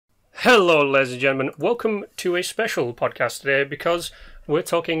Hello, ladies and gentlemen. Welcome to a special podcast today because we're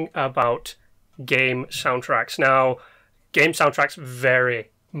talking about game soundtracks. Now, game soundtracks vary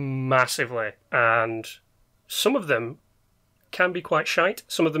massively, and some of them can be quite shite,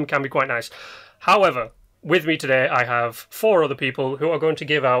 some of them can be quite nice. However, with me today, I have four other people who are going to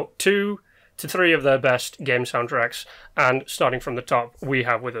give out 2 to 3 of their best game soundtracks. And starting from the top, we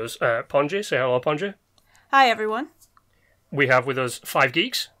have with us Ponji. Say hello, Ponji. Hi, everyone. We have with us 5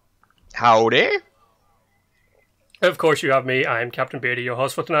 Geeks. Howdy. Of course, you have me. I am Captain Beardy, your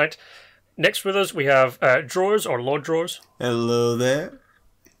host for tonight. Next with us, we have DrawZ, or LordDrawz. Hello there.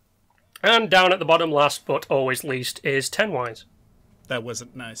 And down at the bottom, last but always least, is Tenwise. That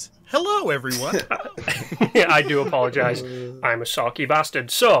wasn't nice. Hello, everyone. Yeah, I do apologise. I'm a sarky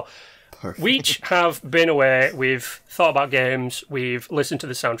bastard. So, Perfect. we each have been away, we've thought about games, we've listened to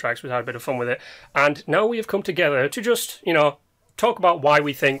the soundtracks, we've had a bit of fun with it, and now we have come together to just, talk about why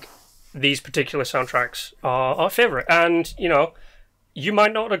we think these particular soundtracks are our favourite. And, you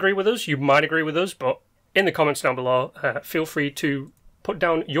might not agree with us, you might agree with us, but in the comments down below, feel free to put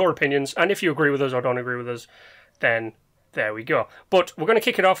down your opinions, and if you agree with us or don't agree with us, then there we go. But we're going to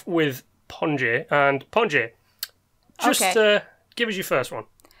kick it off with Ponji, and Ponji, just give us your first one.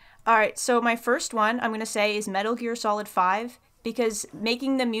 Alright, so my first one I'm going to say is Metal Gear Solid 5, because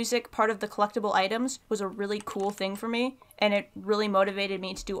making the music part of the collectible items was a really cool thing for me, and it really motivated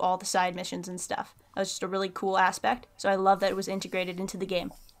me to do all the side missions and stuff. That was just a really cool aspect, so I love that it was integrated into the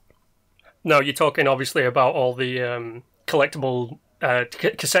game. No, you're talking obviously about all the collectible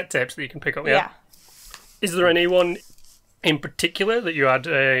cassette tapes that you can pick up, yeah? Is there anyone in particular that you had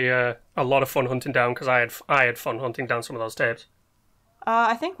a lot of fun hunting down? Because I had fun hunting down some of those tapes.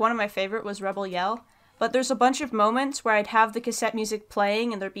 I think one of my favorite was Rebel Yell, but there's a bunch of moments where I'd have the cassette music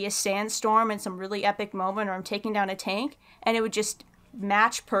playing and there'd be a sandstorm and some really epic moment, or I'm taking down a tank, and it would just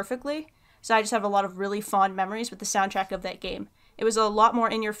match perfectly. So I just have a lot of really fond memories with the soundtrack of that game. It was a lot more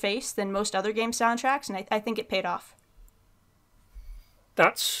in your face than most other game soundtracks, and I think it paid off.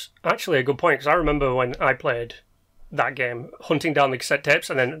 That's actually a good point, because I remember when I played that game, hunting down the cassette tapes,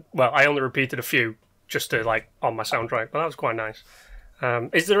 and then, I only repeated a few just to, on my soundtrack, but that was quite nice.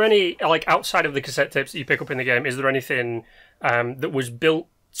 Is there any, outside of the cassette tapes that you pick up in the game, is there anything that was built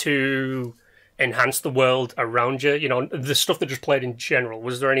to enhance the world around you? The stuff that just played in general.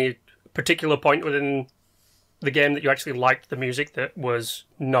 Was there any particular point within the game that you actually liked the music that was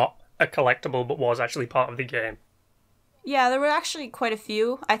not a collectible but was actually part of the game? Yeah, there were actually quite a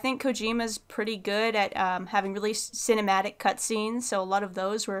few. I think Kojima's pretty good at having really cinematic cutscenes, so a lot of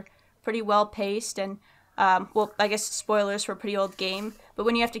those were pretty well paced, and I guess spoilers for a pretty old game, but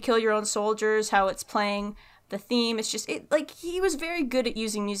when you have to kill your own soldiers, how it's playing, the theme, it's just, he was very good at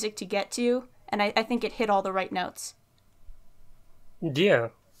using music to get to you, and I think it hit all the right notes. Yeah,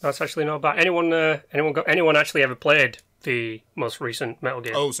 that's actually not bad. Anyone actually ever played the most recent Metal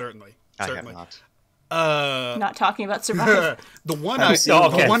Gear? Oh, certainly. I have not. Not talking about Survive. The one I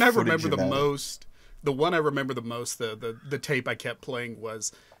remember the most, the tape I kept playing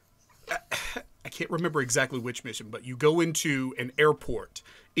was, I can't remember exactly which mission, but you go into an airport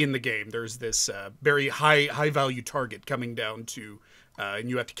in the game. There's this very high value target coming down to, and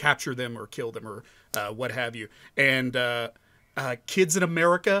you have to capture them or kill them or what have you. And Kids in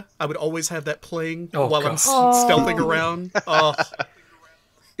America, I would always have that playing while I'm stealthing around.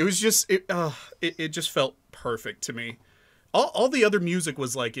 It was just it just felt perfect to me. All the other music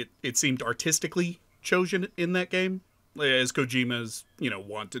was it seemed artistically chosen in that game, as Kojima's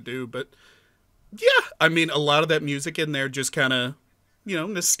want to do, but. Yeah, I mean, a lot of that music in there just kind of,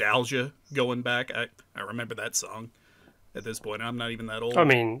 nostalgia going back. I remember that song at this point. I'm not even that old. I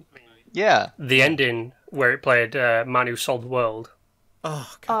mean, Yeah. the ending where it played Man Who Sold the World.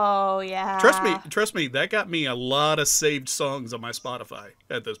 Oh, God. Oh, yeah. Trust me, that got me a lot of saved songs on my Spotify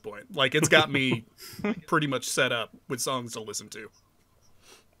at this point. It's got me pretty much set up with songs to listen to.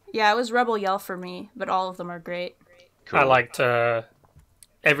 Yeah, it was Rebel Yell for me, but all of them are great. Cool. I liked...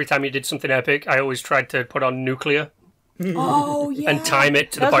 every time you did something epic, I always tried to put on Nuclear Oh, yeah. and time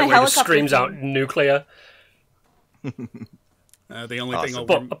it to the That was point my where it just helicopter screams out theme. Nuclear. The only thing I'll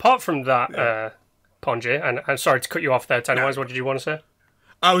But apart from that, Ponji, and I'm sorry to cut you off there, Tenwise, what did you want to say?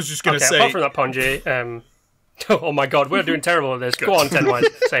 I was just going to say... apart from that, Ponji, oh my god, we're doing terrible at this. Go on, Tenwise,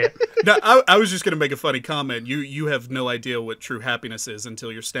 say it. No, I was just going to make a funny comment. You have no idea what true happiness is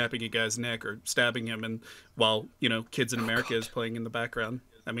until you're snapping a guy's neck or stabbing him, and while Kids in America is playing in the background.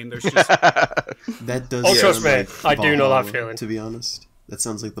 I mean, there's just... That does Oh, trust sound me, like I do know that Valhalla, feeling. To be honest, that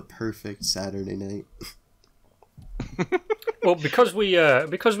sounds like the perfect Saturday night. Well, because we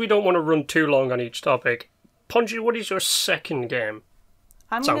don't want to run too long on each topic, Ponji, what is your second game?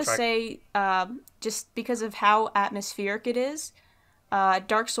 I'm going to soundtrack. say, just because of how atmospheric it is,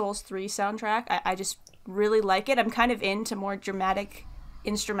 Dark Souls 3 soundtrack, I just really like it. I'm kind of into more dramatic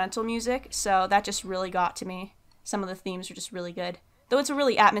instrumental music, so that just really got to me. Some of the themes are just really good. Though it's a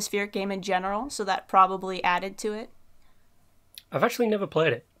really atmospheric game in general, so that probably added to it. I've actually never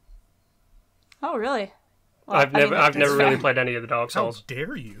played it. Oh, really? Well, I've never that's really fair. played any of the Dark How Souls.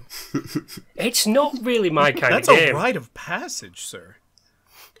 dare you? It's not really my kind That's of a game. rite of passage, sir.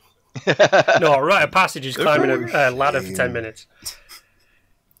 No, a rite of passage is climbing a ladder for 10 minutes.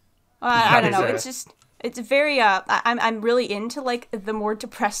 I don't That know. is, It's just it's very I'm really into like the more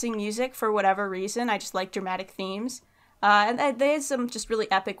depressing music for whatever reason. I just like dramatic themes, and there's some just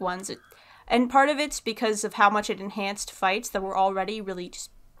really epic ones. And part of it's because of how much it enhanced fights that were already really just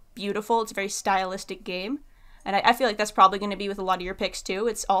beautiful. It's a very stylistic game, and I feel like that's probably going to be with a lot of your picks too.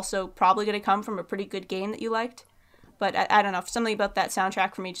 It's also probably going to come from a pretty good game that you liked. But I don't know, something about that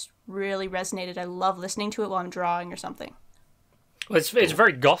soundtrack for me just really resonated. I love listening to it while I'm drawing or something. Well, it's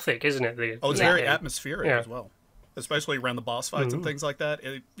very gothic, isn't it? Oh, it's Yeah. very atmospheric Yeah. as well, especially around the boss fights and things like that.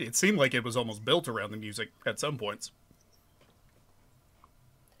 It seemed like it was almost built around the music at some points.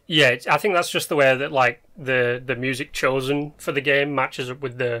 Yeah, I think that's just the way that like the music chosen for the game matches up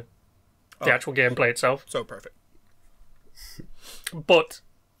with the actual gameplay itself. So perfect. But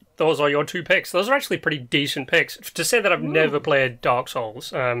those are your two picks. Those are actually pretty decent picks. To say that I've never played Dark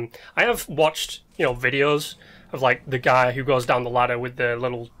Souls, I have watched videos of like the guy who goes down the ladder with the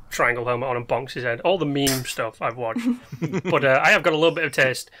little triangle helmet on and bonks his head. All the meme stuff I've watched, but I have got a little bit of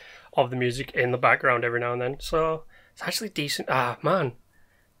taste of the music in the background every now and then. So it's actually decent. Ah, man.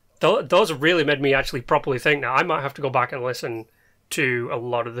 Those have really made me actually properly think now. I might have to go back and listen to a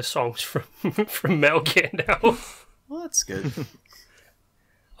lot of the songs from Metal Gear now. Well, that's good.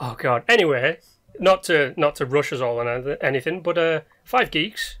 Oh god. Anyway, not to rush us all on anything, but 5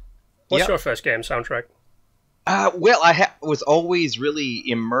 Geeks. What's Yep. your first game soundtrack? Well, was always really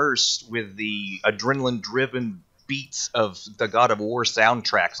immersed with the adrenaline-driven beats of the God of War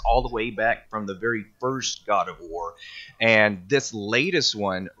soundtracks all the way back from the very first God of War. And this latest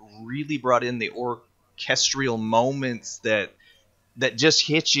one really brought in the orchestral moments that just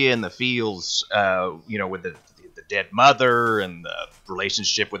hit you in the feels, with the dead mother and the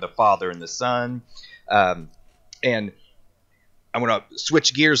relationship with the father and the son. And I'm going to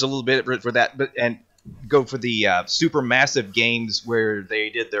switch gears a little bit for that, and go for the super massive games where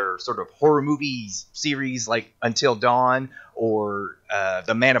they did their sort of horror movies series like Until Dawn or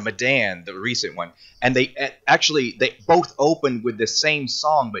The Man of Medan, the recent one. And they both opened with the same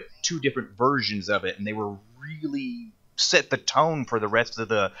song but two different versions of it, and they were really set the tone for the rest of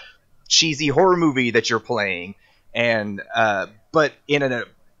the cheesy horror movie that you're playing. And but in a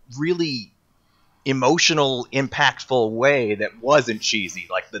really emotional, impactful way that wasn't cheesy.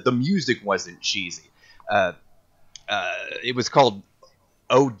 Like the music wasn't cheesy. It was called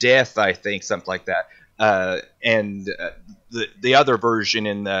 "Oh Death," I think, something like that. And the other version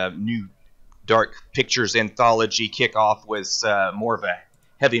in the new Dark Pictures anthology kickoff was more of a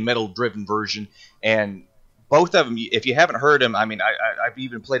heavy metal driven version. And both of them, if you haven't heard them, I mean, I've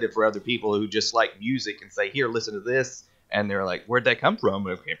even played it for other people who just like music and say, "Here, listen to this," and they're like, "Where'd that come from?"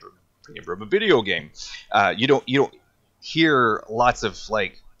 It came from a video game. You don't hear lots of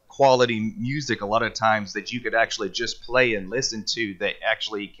like quality music a lot of times that you could actually just play and listen to that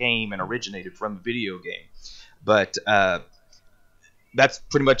actually came and originated from a video game. But that's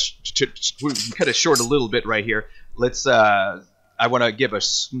pretty much we cut it short a little bit right here. Let's I want to give a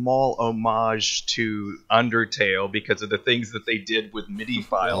small homage to Undertale because of the things that they did with MIDI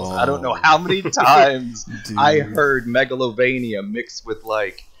files. I don't know how many times I heard Megalovania mixed with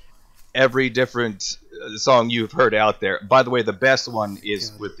like every different song you've heard out there. By the way, the best one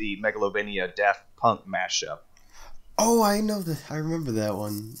is with the Megalovania Daft Punk mashup. Oh, I know that. I remember that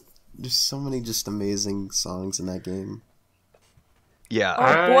one. There's so many just amazing songs in that game. Yeah.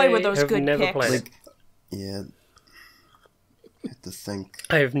 Oh boy, were those have good never picks. played it. Like, yeah. I have to think.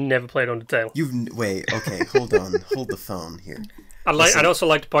 I have never played Undertale. Wait. Okay, hold on. Hold the phone here. I'd also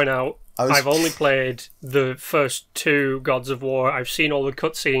like to point out I was- I've only played the first 2 Gods of War. I've seen all the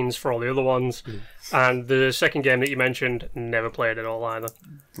cutscenes for all the other ones, and the second game that you mentioned, never played at all either.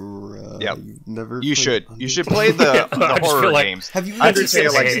 Bruh, Yep. you've never. You played should. You should Undertale? play the I just horror feel like- games. Have you Undertale, I can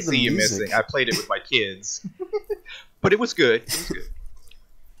listened to the see you music? missing. I played it with my kids, but it was good. It was good.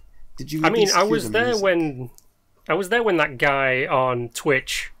 Did you? I mean, at least I hear was the there music? when that guy on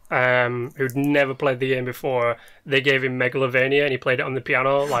Twitch, who'd never played the game before, they gave him Megalovania and he played it on the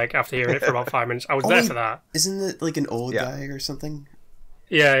piano, like after hearing it for about 5 minutes. I was there for that. Isn't it like an old Yeah. guy or something?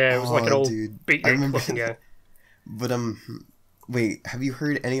 Yeah, it was like an Oh, old dude. I beatnik remember looking guy. But Wait, have you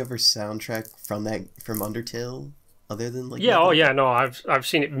heard any other soundtrack from Undertale other than like? Yeah, Metal? no, I've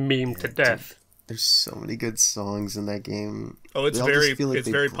seen it memed to death. There's so many good songs in that game. Oh, it's They all just very feel like it's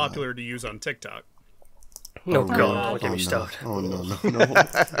they very blend. popular to use on TikTok. No, God. God, don't get me no. started. Oh no,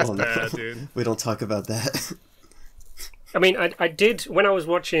 oh, no. Bad, dude. We don't talk about that. I mean, I did when I was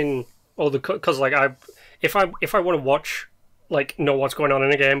watching all the because like if I want to watch like know what's going on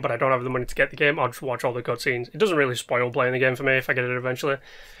in a game, but I don't have the money to get the game, I'll just watch all the cutscenes. It doesn't really spoil playing the game for me if I get it eventually.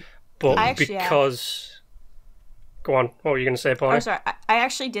 But because, go on, what were you going to say, Paul? Oh, sorry. I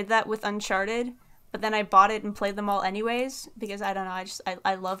actually did that with Uncharted, but then I bought it and played them all anyways because I don't know.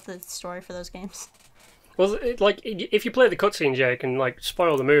 I love the story for those games. Well, like if you play the cutscenes, yeah, it can like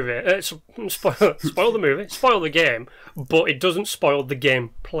spoil the movie, spoil the movie, spoil the game, but it doesn't spoil the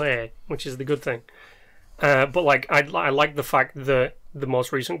gameplay, which is the good thing. But like I like the fact that the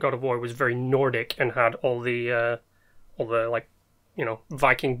most recent God of War was very Nordic and had all the like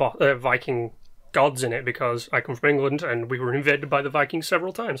Viking gods in it because I come from England and we were invaded by the Vikings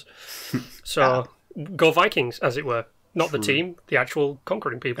several times. So go Vikings, as it were. Not the team, the actual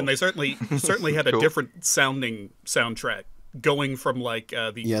conquering people. And they certainly had a different sounding soundtrack, going from like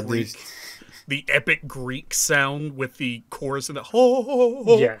the epic Greek sound with the chorus and the ho ho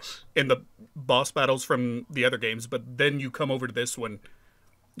ho yes, in the boss battles from the other games, but then you come over to this one,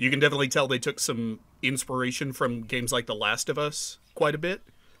 you can definitely tell they took some inspiration from games like The Last of Us quite a bit.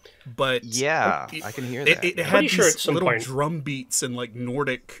 But yeah, I can hear that. It had Pretty sure at these some little point. drum beats and like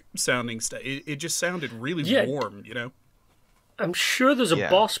Nordic sounding stuff. It just sounded really warm, you know. I'm sure there's a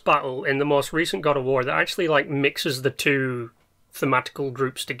boss battle in the most recent God of War that actually like mixes the two thematical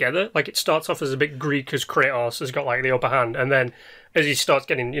groups together. Like it starts off as a bit Greek as Kratos has got like the upper hand, and then as he starts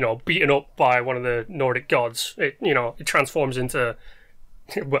getting beaten up by one of the Nordic gods, it transforms into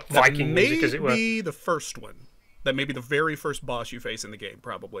Viking music, as it were. That may be the first one. That may be the very first boss you face in the game,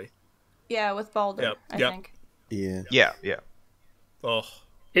 probably. Yeah, with Baldur, I think. Yeah. Oh,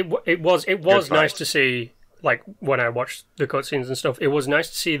 It was nice to see. Like when I watched the cutscenes and stuff, it was nice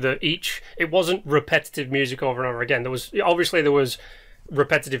to see that it wasn't repetitive music over and over again. There was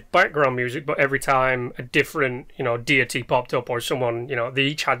repetitive background music, but every time a different deity popped up or someone they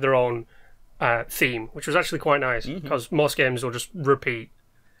each had their own theme, which was actually quite nice because most games will just repeat.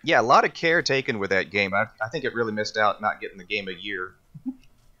 Yeah, a lot of care taken with that game. I think it really missed out not getting the game of the year.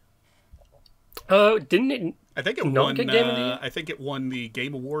 Didn't it? I think it not won. get Game of the Year? I think it won the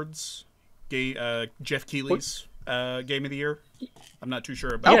Game Awards. Jeff Keighley's Game of the Year. I'm not too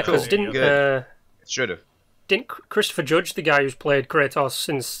sure about. Yeah, because didn't It should have. Didn't Christopher Judge, the guy who's played Kratos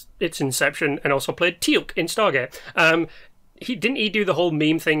since its inception and also played Teal'c in Stargate, he do the whole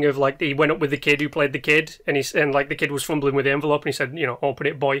meme thing of like he went up with the kid who played the kid and the kid was fumbling with the envelope and he said, open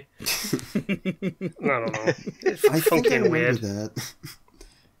it, boy. I don't know. It's I funky think I and weird. remember that.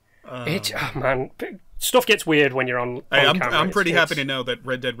 Man, stuff gets weird when you're on I'm camera. pretty happy to know that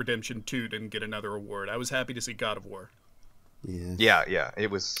Red Dead Redemption 2 didn't get another award. I was happy to see God of War. Yeah, it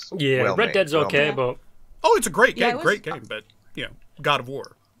was. Yeah, well Red made, Dead's well okay, made. but Oh, it's a great game, Yeah, it was- great game, but God of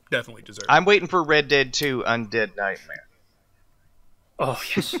War definitely deserves. I'm waiting for Red Dead 2 Undead Nightmare. oh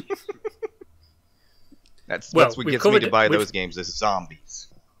yes. That's Well, what we've gets me covered to it- buy we've- those games is zombies.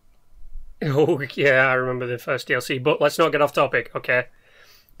 Oh yeah, I remember the first DLC, but let's not get off topic, okay?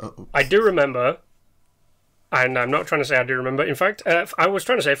 Uh-oh. I do remember, and I'm not trying to say I do remember. In fact, I was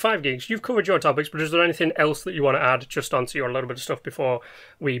trying to say 5 gigs. You've covered your topics, but is there anything else that you want to add just onto your little bit of stuff before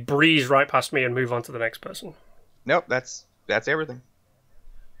we breeze right past me and move on to the next person? Nope, that's everything.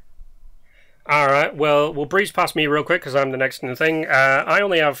 All right, well, we'll breeze past me real quick because I'm the next in the thing. I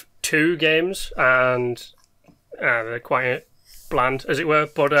only have 2 games, and they're quite bland, as it were.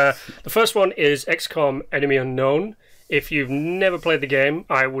 But the first one is XCOM Enemy Unknown. If you've never played the game,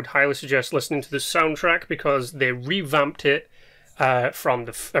 I would highly suggest listening to the soundtrack because they revamped it from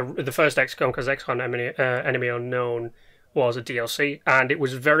the first XCOM, because XCOM Enemy Unknown was a DLC, and it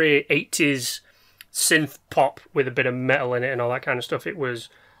was very 80s synth pop with a bit of metal in it and all that kind of stuff. It was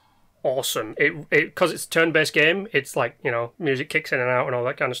awesome. Because it's a turn-based game, it's like, music kicks in and out and all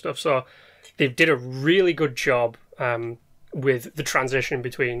that kind of stuff. So they did a really good job with the transition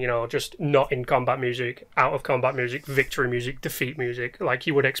between, just not in combat music, out of combat music, victory music, defeat music, like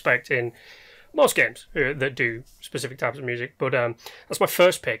you would expect in most games that do specific types of music. But that's my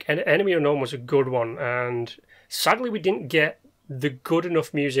first pick. And Enemy Unknown was a good one. And sadly, we didn't get the good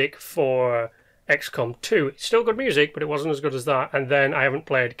enough music for XCOM 2. It's still good music, but it wasn't as good as that. And then I haven't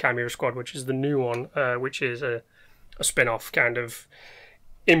played Chimera Squad, which is the new one, which is a spin-off kind of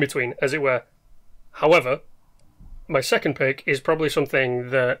in between, as it were. However, my second pick is probably something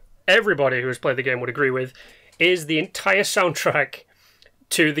that everybody who has played the game would agree with. is the entire soundtrack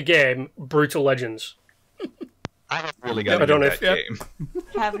to the game Brutal Legends. I have really got I to don't do know that if- game.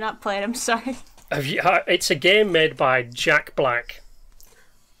 I have not played. I'm sorry. It's a game made by Jack Black,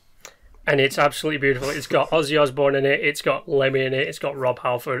 and it's absolutely beautiful. It's got Ozzy Osbourne in it, it's got Lemmy in it, it's got Rob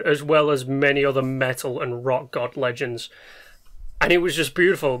Halford, as well as many other metal and rock god legends. And it was just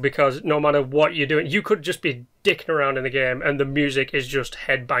beautiful because no matter what you're doing, you could just be dicking around in the game, and the music is just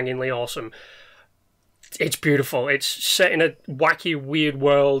headbangingly awesome. It's beautiful. It's set in a wacky, weird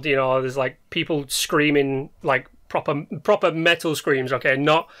world. You know, there's like people screaming like proper metal screams. Okay,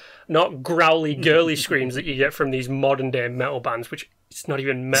 not growly, girly screams that you get from these modern day metal bands, which it's not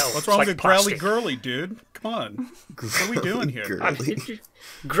even metal. What's It's wrong like with plastic. growly girly, dude? Come on. What are we doing here? Girly.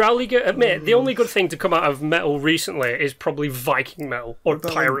 Growly, mate, the only good thing to come out of metal recently is probably Viking metal or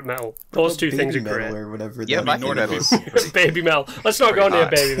about, pirate metal. Those two things are Baby metal great. or whatever. Yeah, that Viking Nordic metal is people. pretty, Baby metal. Let's not go pretty near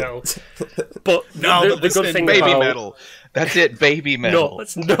hot. baby metal. But No, the but good listen, thing baby about metal. That's it, baby metal. no,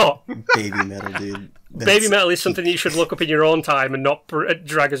 it's not. baby metal, dude. Baby metal is something you should look up in your own time and not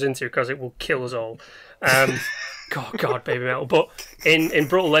drag us into because it will kill us all. God, baby metal. But in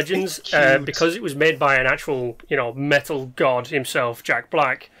Brutal Legends, because it was made by an actual, metal god himself, Jack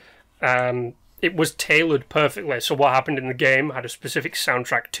Black, it was tailored perfectly. So what happened in the game had a specific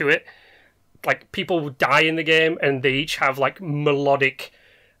soundtrack to it. Like, people die in the game and they each have like melodic,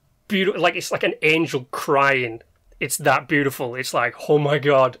 beautiful, like it's like an angel crying. It's that beautiful. It's like, oh my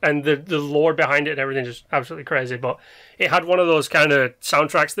god. And the lore behind it and everything is just absolutely crazy. But it had one of those kind of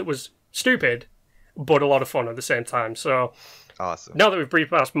soundtracks that was stupid, but a lot of fun at the same time. So Awesome. now that we've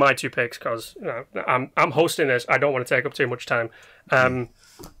briefed past my two picks, because I'm hosting this, I don't want to take up too much time.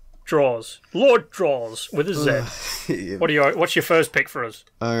 LordDrawz with a Z. Yeah. What's your first pick for us?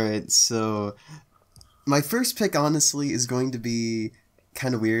 Alright, so my first pick, honestly, is going to be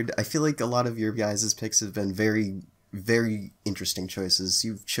kind of weird. I feel like a lot of your guys' picks have been very, very interesting choices.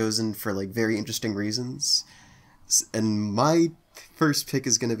 You've chosen for, like, very interesting reasons. And my first pick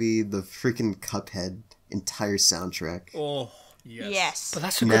is going to be the freaking Cuphead entire soundtrack. Oh, yes. Yes. But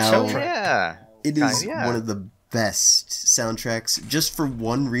that's a good Now- soundtrack. Yeah. It is Yeah. one of the best soundtracks, just for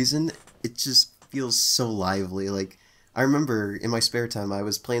one reason. It just feels so lively. Like, I remember in my spare time I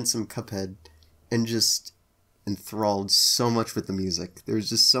was playing some Cuphead and just enthralled so much with the music. There's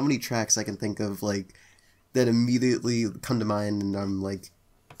just so many tracks I can think of, like, that immediately come to mind, and I'm like,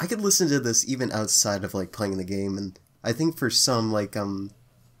 I could listen to this even outside of, like, playing the game. And I think for some, like,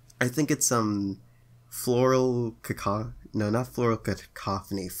 I think it's Floral Cacophony. No, not Floral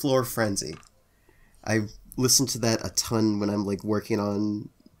Cacophony. Floor Frenzy. I listen to that a ton when I'm, like, working on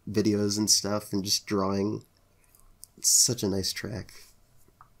videos and stuff and just drawing. It's such a nice track.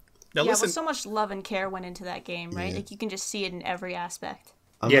 Now Yeah, listen, well, so much love and care went into that game, right? Yeah. Like, you can just see it in every aspect.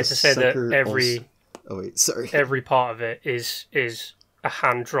 I'm Yeah, a to say that sucker every also- Oh wait, sorry. every part of it is a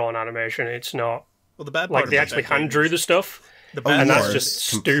hand drawn animation. It's not well, the bad part like they about actually that game hand drew is the stuff. the Oh, bad and part, that's just it's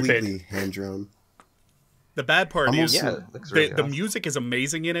stupid. completely hand drawn. the bad part Almost- is Yeah, it looks really the awesome. music is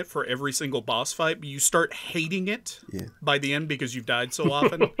amazing in it for every single boss fight, but you start hating it Yeah. by the end because you've died so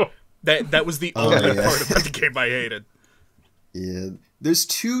often. that was the only yeah. part about the game I hated. Yeah. There's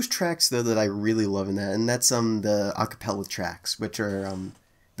two tracks though that I really love in that, and that's the acapella tracks, which are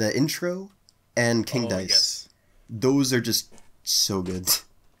the intro and King Oh, Dice. yes. Those are just so good.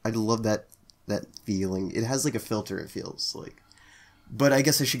 I love that feeling. It has like a filter, it feels like. But I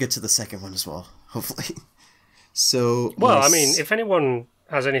guess I should get to the second one as well, hopefully. So Well, my I mean, if anyone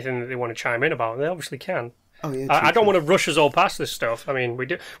has anything that they want to chime in about, they obviously can. oh yeah, I don't want to rush us all past this stuff. I mean, we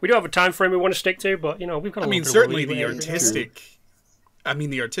do have a time frame we want to stick to, but we've got. A I little mean, bit of certainly leeway the here.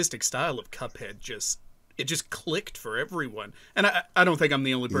 artistic style of Cuphead just clicked for everyone. And I don't think I'm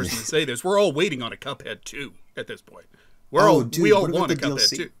the only person to say this. We're all waiting on a Cuphead 2 at this point. We Dude, all what about want a the Cuphead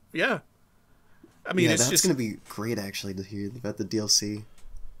DLC? 2. Yeah. I mean, Yeah, it's that's just gonna be great actually to hear about the DLC.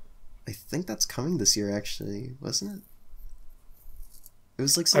 I think that's coming this year, actually, wasn't it? It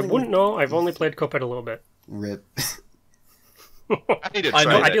was like I something. wouldn't know. I've only played Cuphead a little bit. Rip. I need to I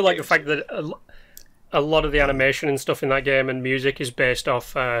try know- I that do like game. the fact that a lot of the animation and stuff in that game and music is based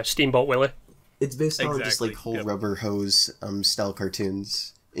off Steamboat Willie. It's based on just like Exactly, whole yep. rubber hose style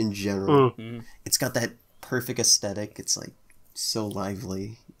cartoons in general. Mm. It's got that perfect aesthetic. It's like so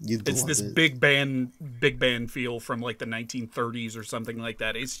lively. You'd it's love this it. big band feel from like the 1930s or something like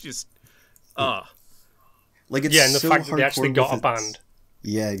that. It's just Like it's Yeah, and the so fact that they actually hardcore got a with its- band.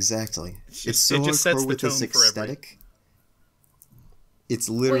 Yeah, exactly. It's just- so it just sets hardcore the with this tone for every- aesthetic. It's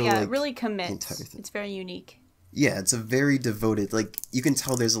Well, literally yeah, like it really the commits. entire thing. It's very unique. Yeah, it's a very devoted. Like you can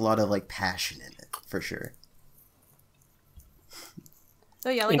tell there's a lot of like passion in it for sure. So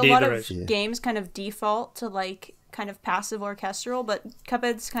yeah, like Indeed a lot there of is. Yeah. games kind of default to like kind of passive orchestral, but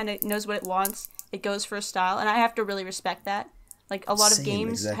Cuphead's kind of knows what it wants. It goes for a style, and I have to really respect that. Like a lot of Same,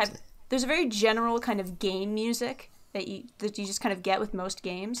 games have exactly. there's a very general kind of game music that you just kind of get with most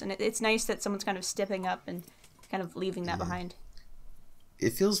games, and it's nice that someone's kind of stepping up and kind of leaving that behind.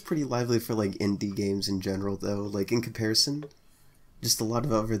 It feels pretty lively for like indie games in general, though. Like in comparison, just a lot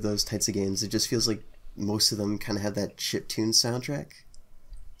of other those types of games, it just feels like most of them kind of have that chiptune soundtrack.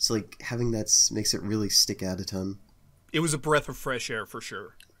 So like having that makes it really stick out a ton. It was a breath of fresh air for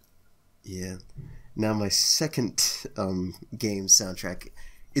sure. Yeah. Now my second game soundtrack,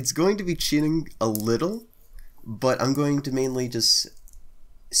 it's going to be cheating a little, but I'm going to mainly just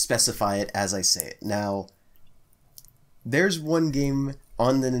specify it as I say it. Now, there's one game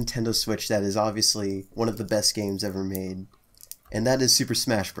on the Nintendo Switch that is obviously one of the best games ever made, and that is Super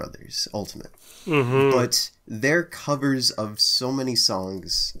Smash Bros. Ultimate. Mm-hmm. But their covers of so many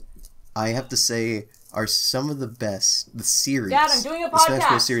songs, I have to say, are some of the best the series, Dad, I'm doing a the Smash podcast.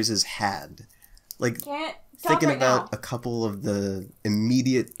 Bros. Series has had. Like, Can't thinking about a couple of the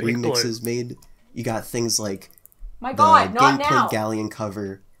immediate Big remixes made, you got things like My the God, not Gameplay now. Galleon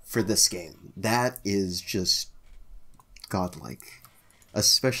cover for this game. That is just godlike.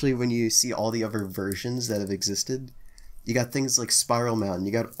 Especially when you see all the other versions that have existed. You got things like Spiral Mountain,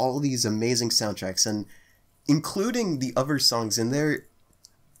 you got all these amazing soundtracks, and including the other songs in there,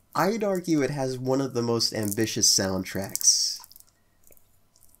 I'd argue it has one of the most ambitious soundtracks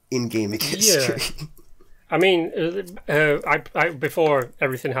in gaming history. I mean, I before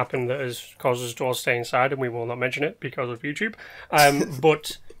everything happened that has caused us to all stay inside, and we will not mention it because of YouTube.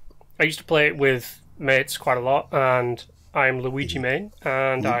 But I used to play it with mates quite a lot, and I'm Luigi main,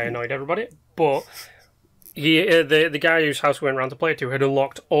 and I annoyed everybody. But the guy whose house we went around to play to had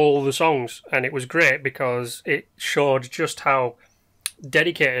unlocked all the songs, and it was great because it showed just how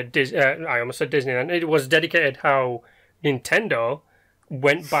dedicated I almost said Disney then. It was dedicated how Nintendo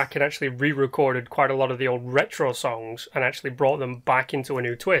went back and actually re-recorded quite a lot of the old retro songs and actually brought them back into a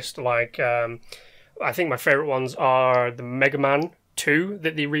new twist. Like, I think my favourite ones are the Mega Man 2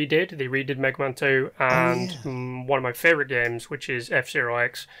 that they redid. They redid Mega Man 2, and one of my favourite games, which is F-Zero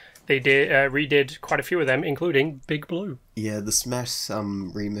X, they redid quite a few of them, including Big Blue. Yeah, the Smash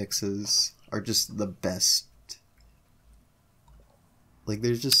remixes are just the best. Like,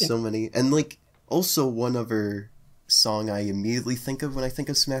 there's just so many. And, like, also one other song I immediately think of when I think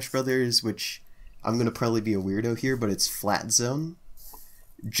of Smash Brothers, which I'm going to probably be a weirdo here, but it's Flat Zone.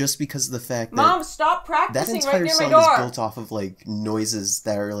 Just because of the fact that Mom, stop that practicing entire right near my song door. is built off of, like, noises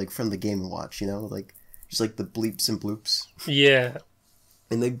that are, like, from the Game & Watch, you know? Like, just, like, the bleeps and bloops. Yeah.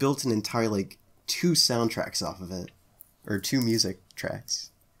 And they built an entire, like, 2 soundtracks off of it. Or 2 music tracks.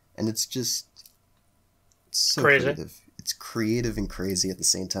 And it's just... It's so Crazy. creative. It's creative and crazy at the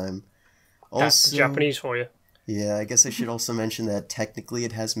same time. That's Also, Japanese for you. yeah, I guess I should also mention that technically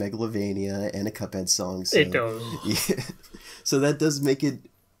it has Megalovania and a Cuphead song. So, It does. Yeah. So that does make it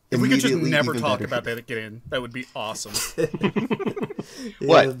If we could just immediately never even talk better. about that again, that would be awesome. What,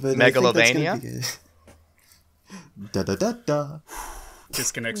 but I think that's gonna Megalovania? be good. Da da da da.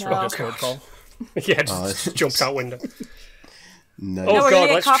 Disconnects No. from Discord call. Yeah, just jumped out window. Nice. Oh, No, we're God, gonna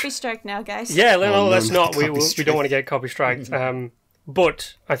get let's copy strike now, guys. Yeah, Oh, no, no, let's not not. We copy don't want to get copy striked.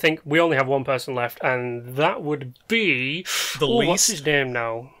 But I think we only have one person left, and that would be The What's least. his name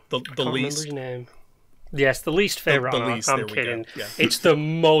now? The Can't remember least. his name. Yes, the least favorite. The I'm least, there we go. kidding. Yeah. It's the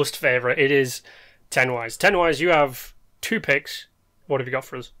most favorite. It is Tenwise. Tenwise, you have 2 picks. What have you got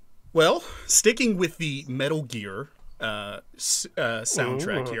for us? Well, sticking with the Metal Gear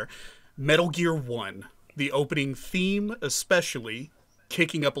soundtrack here, Metal Gear 1, the opening theme especially,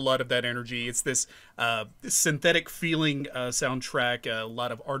 kicking up a lot of that energy. It's this synthetic feeling soundtrack, a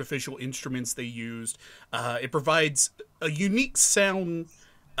lot of artificial instruments they used. It provides a unique sound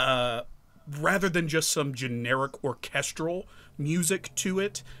rather than just some generic orchestral music to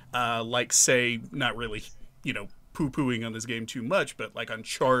it, like, say, not really, poo-pooing on this game too much, but like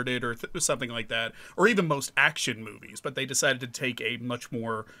Uncharted or something like that, or even most action movies. But they decided to take a much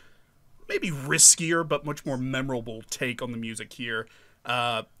more, maybe riskier, but much more memorable take on the music here.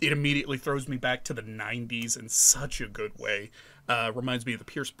 It immediately throws me back to the 90s in such a good way. Reminds me of the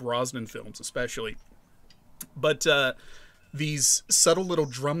Pierce Brosnan films, especially. But these subtle little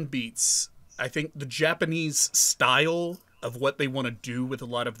drum beats, I think the Japanese style of what they want to do with a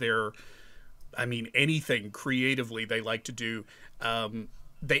lot of their, anything creatively they like to do,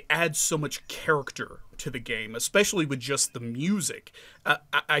 they add so much character to the game, especially with just the music.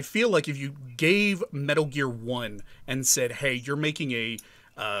 I feel like if you gave Metal Gear 1 and said, hey, you're making a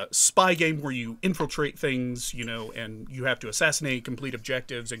spy game where you infiltrate things, you know, and you have to assassinate, complete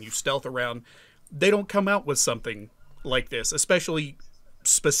objectives, and you stealth around. They don't come out with something like this, especially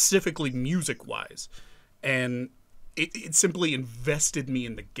specifically music-wise. And it simply invested me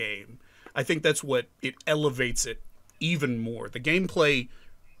in the game. I think that's what it elevates it even more. The gameplay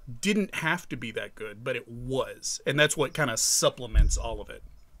didn't have to be that good, but it was. And that's what kind of supplements all of it.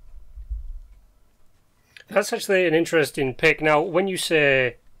 That's actually an interesting pick. Now, when you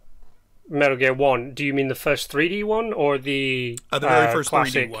say Metal Gear 1, do you mean the first 3D one or the very first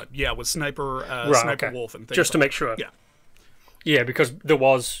classic? 3D one? Yeah, with Sniper, Right, Sniper okay. Wolf and things Just to like make sure. that. Yeah. Yeah, because there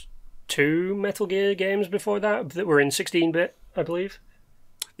was 2 Metal Gear games before that were in 16-bit, I believe.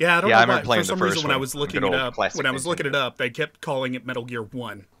 Yeah, I don't Yeah, I know why. remember playing For some the first reason, when I one. was looking Good it old up, classic looking Nintendo. it up, they kept calling it Metal Gear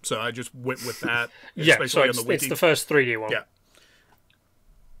 1. So I just went with that. Yeah, so especially on it's, the wiki. it's the first 3D one. Yeah.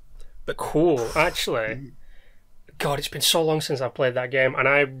 But cool, actually. God, it's been so long since I played that game, and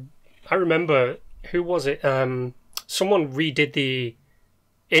I remember, who was it? Someone redid the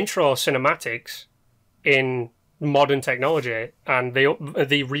intro cinematics in modern technology, and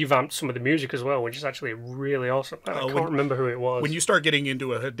they revamped some of the music as well, which is actually really awesome. I can't remember who it was. When you start getting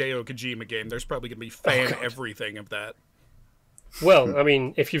into a Hideo Kojima game, there's probably going to be fan everything of that. Well, I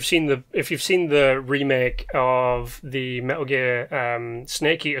mean, if you've seen the remake of the Metal Gear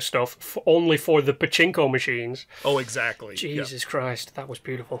Snake Eater stuff only for the pachinko machines, Oh, exactly. Jesus Christ, that was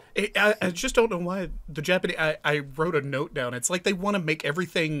beautiful. I just don't know why the Japanese... I wrote a note down. It's like they want to make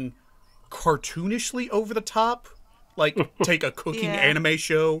everything cartoonishly over the top. Like, take a cooking Yeah. anime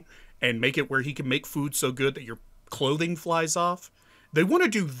show and make it where he can make food so good that your clothing flies off. They want to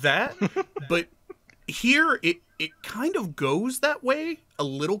do that, but here it kind of goes that way, a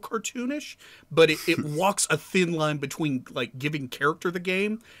little cartoonish, but it walks a thin line between, like, giving character the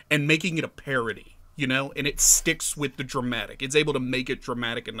game and making it a parody, you know? And it sticks with the dramatic. It's able to make it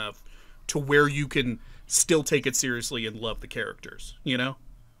dramatic enough to where you can still take it seriously and love the characters, you know?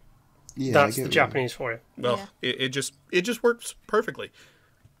 Yeah, That's I the get Japanese for you. Well, it just works perfectly.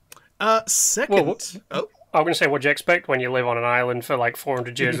 Second, Well, I'm going to say, what do you expect when you live on an island for like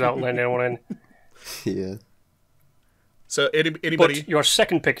 400 years without letting anyone in? Yeah. so anybody? But your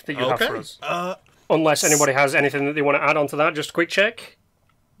second pick that you have Okay. for us. Unless anybody has anything that they want to add on to that, just a quick check.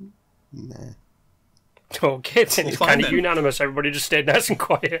 Nah. Okay, then it's Fine kind of then. unanimous. Everybody just stayed nice and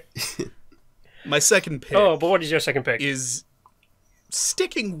quiet. My second pick Oh, but what is your second pick? is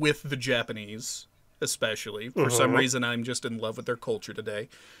sticking with the Japanese, especially. For some reason, I'm just in love with their culture today.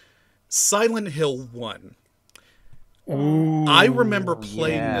 Silent Hill 1. I remember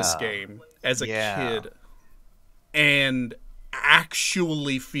playing this yeah. game as a Yeah. kid and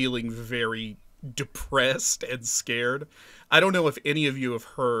actually feeling very depressed and scared. I don't know if any of you have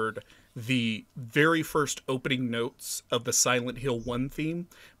heard the very first opening notes of the Silent Hill 1 theme,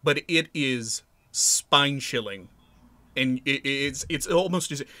 but it is spine-chilling. And it's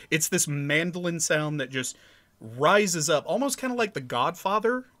almost... It's this mandolin sound that just rises up, almost kind of like The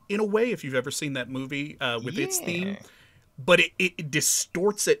Godfather, in a way, if you've ever seen that movie with its theme. But it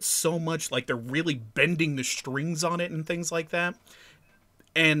distorts it so much, like they're really bending the strings on it and things like that.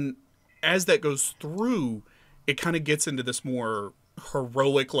 And as that goes through, it kind of gets into this more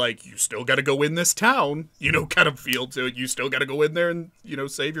heroic, like, you still got to go in this town, you know, kind of feel to it. You still got to go in there and, you know,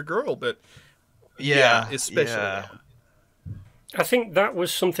 save your girl. But especially that one. I think that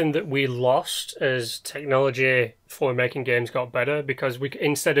was something that we lost as technology for making games got better, because we,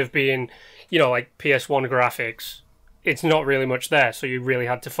 instead of being, you know, like PS1 graphics, it's not really much there, so you really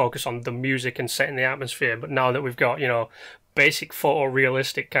had to focus on the music and setting the atmosphere. But now that we've got, you know, basic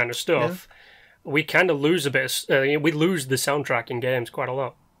photorealistic kind of stuff, we kind of lose a bit of, we lose the soundtrack in games quite a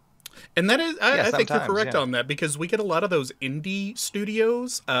lot. And that is, I think you're sometimes, correct yeah. on that, because we get a lot of those indie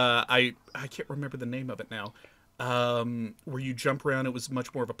studios. I can't remember the name of it now. Where you jump around. It was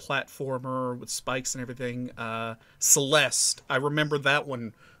much more of a platformer with spikes and everything. Celeste, I remember that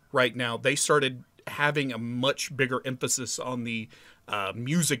one right now. They started having a much bigger emphasis on the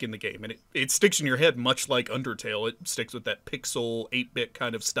music in the game, and it sticks in your head much like Undertale. It sticks with that pixel 8-bit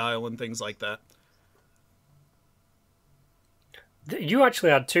kind of style and things like that. You actually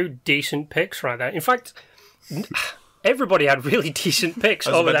had 2 decent picks right there. In fact, everybody had really decent picks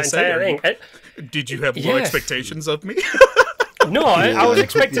I was over about that to say, entire thing. Did you have low Yeah. expectations of me? No, I was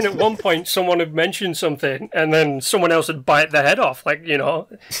expecting at one point someone had mentioned something and then someone else would bite their head off. Like, you know,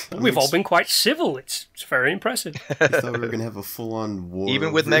 we've all been quite civil. It's very impressive. I thought we were gonna have a full-on war.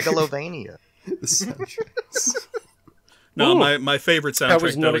 Even with over Megalovania. the soundtracks. No, Ooh. my favorite I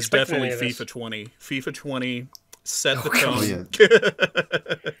was soundtrack not though is expecting definitely any of this. FIFA 20. FIFA 20 set the Oh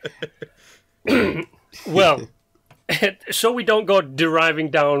tone. yeah. Well, so we don't go deriving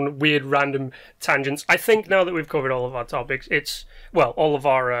down weird random tangents, I think now that we've covered all of our topics, all of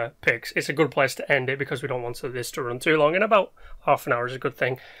our picks, it's a good place to end it because we don't want this to run too long, and about half an hour is a good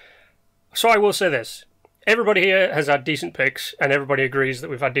thing. So I will say this. Everybody here has had decent picks, and everybody agrees that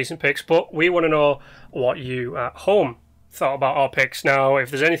we've had decent picks, but we want to know what you at home thought about our picks. Now, if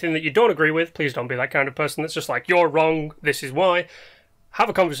there's anything that you don't agree with, please don't be that kind of person that's just like, you're wrong, this is why. Have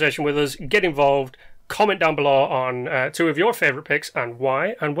a conversation with us, get involved, comment down below on 2 of your favourite picks and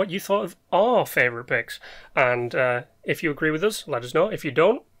why, and what you thought of our favourite picks. And if you agree with us, let us know. If you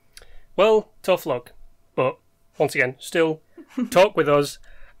don't, well, tough luck. But once again, still talk with us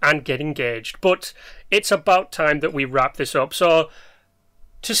and get engaged. But it's about time that we wrap this up. So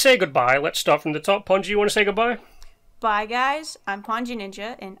to say goodbye, let's start from the top. Ponji, you want to say goodbye? Bye, guys. I'm Ponji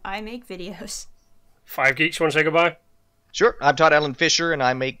Ninja, and I make videos. 5 Geeks, you want to say goodbye? Sure, I'm Todd Allen Fisher, and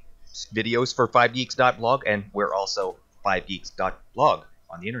I make videos for 5geeks.blog, and we're also 5geeks.blog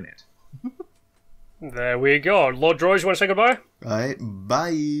on the internet. There we go. LordDrawz, you want to say goodbye? Alright,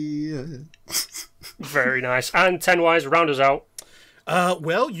 bye. Very nice. And 10Wise, round us out.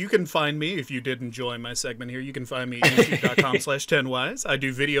 Well, you can find me, if you did enjoy my segment here, you can find me at youtube.com/10wise. I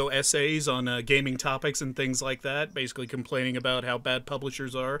do video essays on gaming topics and things like that, basically complaining about how bad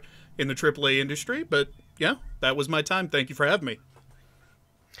publishers are in the AAA industry. But, yeah, that was my time. Thank you for having me.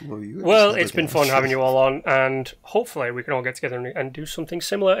 Well, it's been fun having you all on, and hopefully we can all get together and do something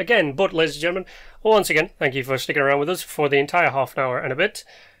similar again. But, ladies and gentlemen, once again, thank you for sticking around with us for the entire half an hour and a bit.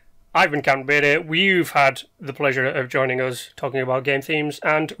 I've been Captain Beta. You've had the pleasure of joining us talking about game themes.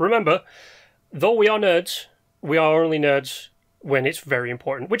 And remember, though we are nerds, we are only nerds when it's very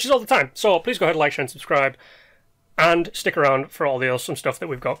important, which is all the time. So please go ahead, like, share, and subscribe. And stick around for all the awesome stuff that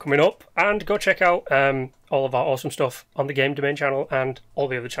we've got coming up. And go check out all of our awesome stuff on the Game Domain channel and all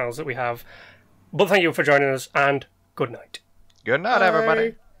the other channels that we have. But thank you for joining us, and good night. Good night,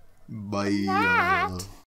 everybody. Bye.